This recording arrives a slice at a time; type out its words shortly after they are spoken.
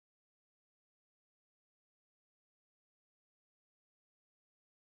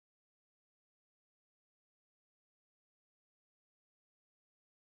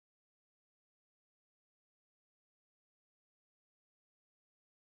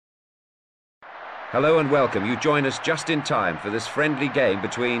Hello and welcome. You join us just in time for this friendly game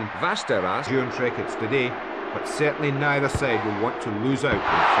between Vasteras and Trickets today, but certainly neither side will want to lose out in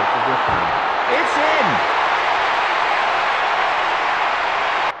front of their fan. It's in!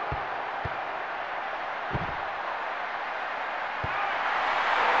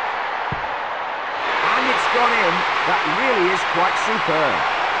 And it's gone in. That really is quite superb.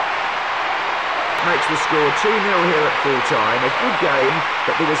 Makes the score 2-0 here at full-time. A good game,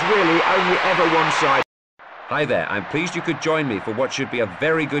 but there was really only ever one side. Hi there, I'm pleased you could join me for what should be a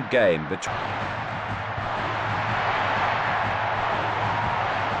very good game between...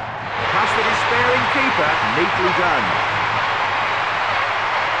 Past the despairing keeper, neatly done.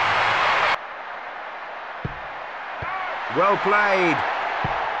 Well played.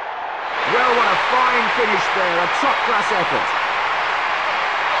 Well, what a fine finish there, a top-class effort.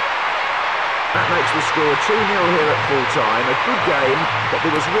 That makes the score 2-0 here at full-time. A good game, but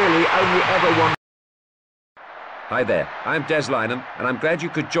there was really only ever one. Hi there, I'm Des Lynham, and I'm glad you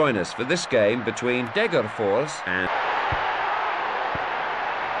could join us for this game between Degerfors and...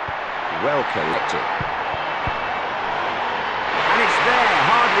 Well collected. And it's there,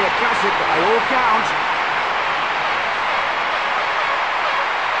 hardly a classic, but they all count.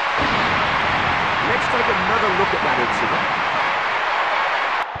 Let's take another look at that incident.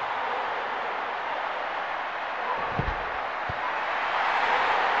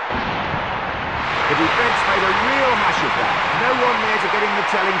 The defence made a real hash of that. No one there to get in the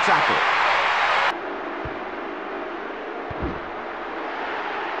telling tackle.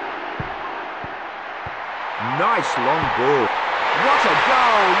 Nice long ball. What a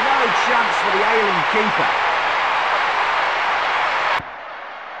goal! No chance for the ailing keeper.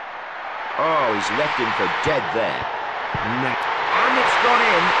 Oh, he's left him for dead there. And it's gone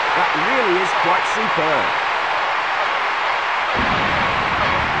in. That really is quite superb.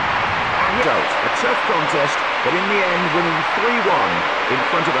 A tough contest, but in the end winning 3-1 in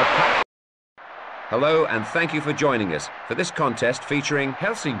front of a pack. Hello and thank you for joining us for this contest featuring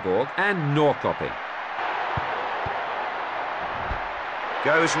Helsingborg and Norrkoping.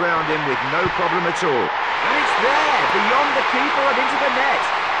 Goes round him with no problem at all. And it's there, beyond the keeper and into the net.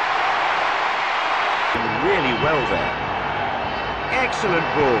 Really well there. Excellent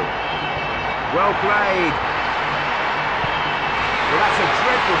ball. Well played. Well, that's a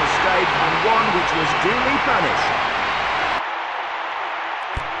dreadful mistake, and one which was duly punished.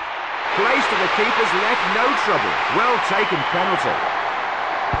 Placed to the keeper's left, no trouble. Well taken penalty.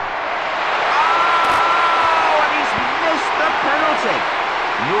 Oh, and he's missed the penalty.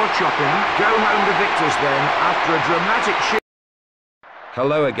 Norrkoping go home the victors then, after a dramatic shift.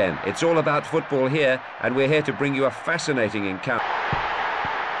 Hello again, it's all about football here, and we're here to bring you a fascinating encounter.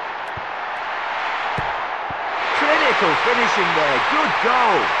 Finishing there, good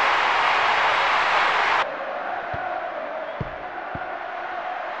goal.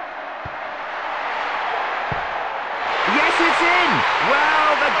 Yes, it's in. Well,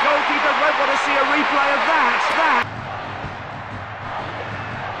 the goalkeeper won't want to see a replay of that.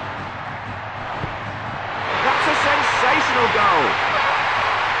 That's a sensational goal.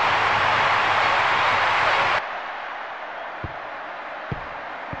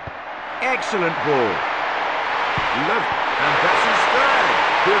 Excellent ball. Love, and that's his third.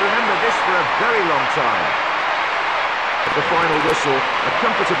 He'll remember this for a very long time. At the final whistle, a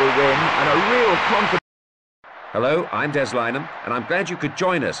comfortable win and a real confidence. Hello, I'm Des Lynham, and I'm glad you could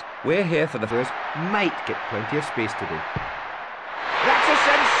join us. We're here for the first... Might get plenty of space today. That's a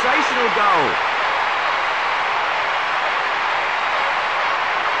sensational goal.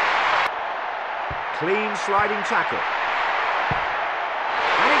 Clean sliding tackle.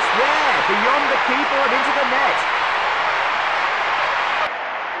 And it's there, beyond the keeper and into the net.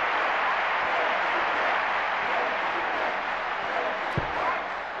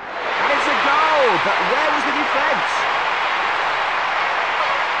 And it's a goal, but where was the defence?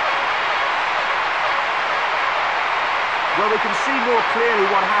 Well, we can see more clearly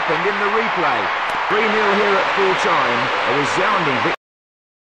what happened in the replay. 3-0 here at full time, a resounding victory.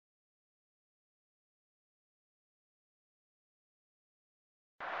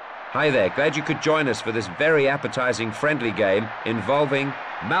 Hi there, glad you could join us for this very appetizing friendly game involving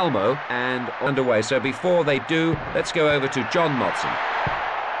Malmo and underway. So before they do, let's go over to Jonsson.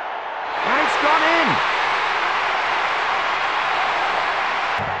 And it's gone in!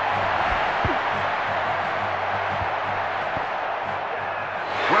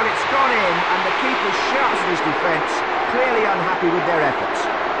 Well, it's gone in, and the keeper shouts at his defence, clearly unhappy with their efforts.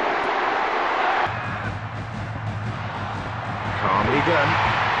 Calmly done.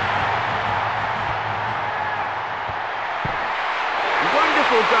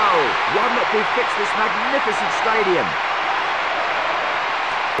 beautiful goal. One that befits this magnificent stadium.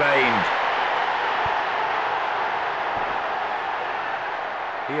 Claimed.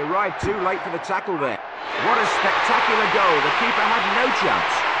 He arrived too late for the tackle there. What a spectacular goal. The keeper had no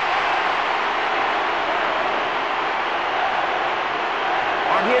chance.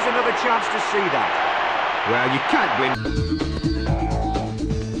 And here's another chance to see that. Well, you can't blame...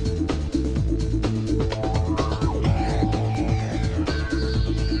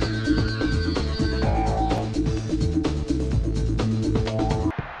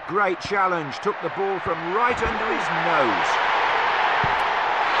 Great challenge, took the ball from right under his nose.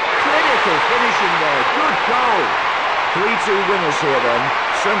 Clinical finishing there, good goal. 3-2 winners here then.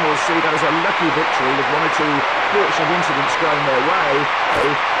 Some will see that as a lucky victory with one or two fortunate incidents going their way.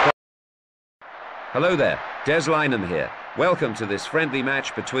 Hello there, Des Lynam here. Welcome to this friendly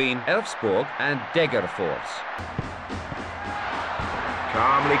match between Elfsborg and Degerfors.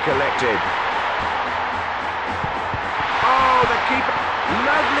 Calmly collected. Oh, the keeper...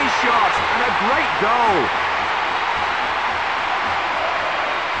 Lovely shot and a great goal.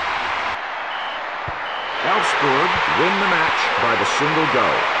 Elfsborg win the match by the single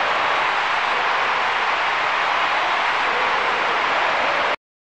goal.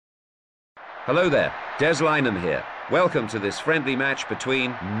 Hello there, Des Lynam here. Welcome to this friendly match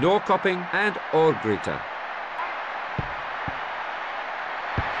between Norrkoping and Orgryte.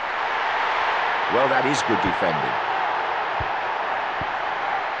 Well, that is good defending.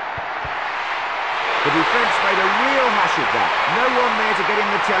 The defence made a real hash of that. No one there to get in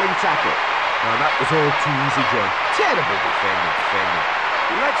the telling tackle. Well, that was all too easy, John. Terrible defending.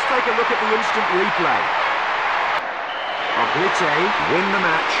 Let's take a look at the instant replay. Orgryte win the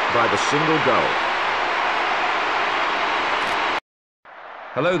match by the single goal.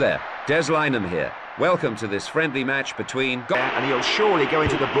 Hello there, Des Lynam here. Welcome to this friendly match between... And he'll surely go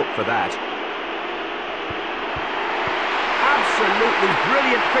into the book for that. Absolutely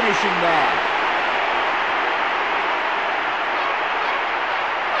brilliant finishing there.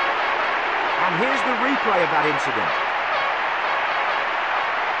 And here's the replay of that incident.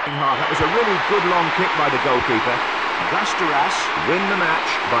 That was a really good long kick by the goalkeeper. Vasteras win the match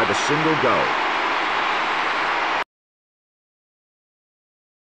by the single goal.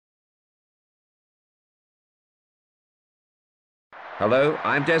 Hello,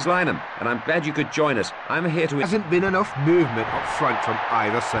 I'm Des Lynam, and I'm glad you could join us. I'm here to... Hasn't been enough movement up front from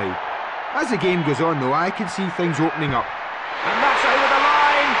either side. As the game goes on, though, I can see things opening up. And that's over the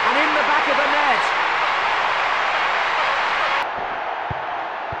line, and in the back of the net.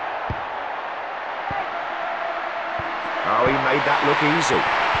 Oh, he made that look easy.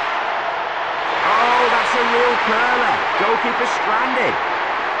 Oh, that's a real curler. Goalkeeper stranded.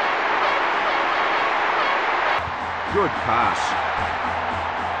 Good pass.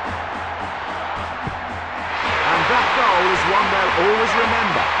 And that goal is one they'll always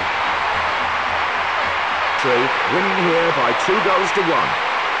remember. Winning here by 2-1.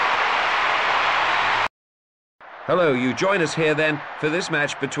 Hello, you join us here then for this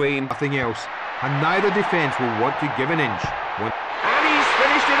match between... Nothing else. And neither defence will want to give an inch. And he's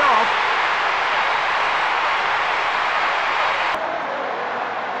finished it off.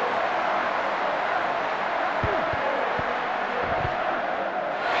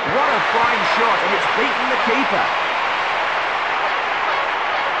 What a fine shot, and it's beaten the keeper.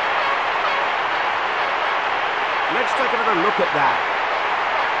 Let's take another look at that.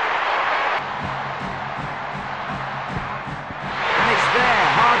 And it's there,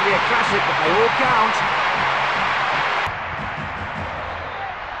 hardly a classic, but they all count.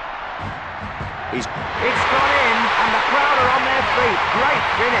 It's gone in, and the crowd are on their feet. Great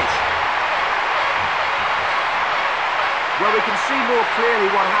finish. Well, we can see more clearly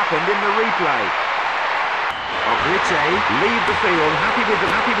what happened in the replay. Orgryte leave the field, happy with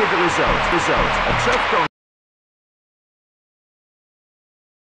the result. A tough goal.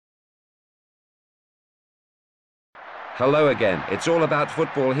 Hello again, it's all about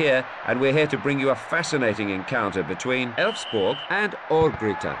football here, and we're here to bring you a fascinating encounter between Elfsborg and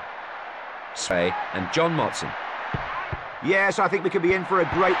Orgryte. And Jonsson. Yes, I think we could be in for a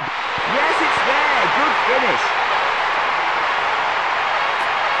great... Yes, it's there! Good finish!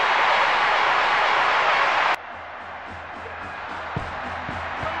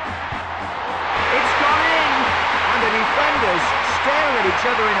 It's gone in! And the defenders staring at each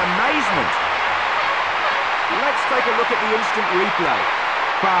other in amazement. Let's take a look at the instant replay.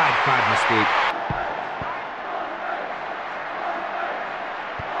 Bad mistake.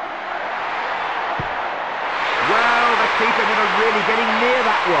 Well, the keeper never really getting near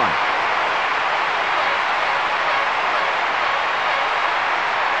that one.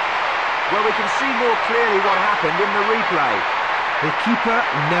 Well, we can see more clearly what happened in the replay. The keeper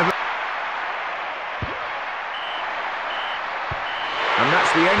never... And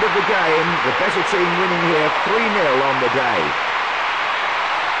that's the end of the game. The better team winning here 3-0 on the day.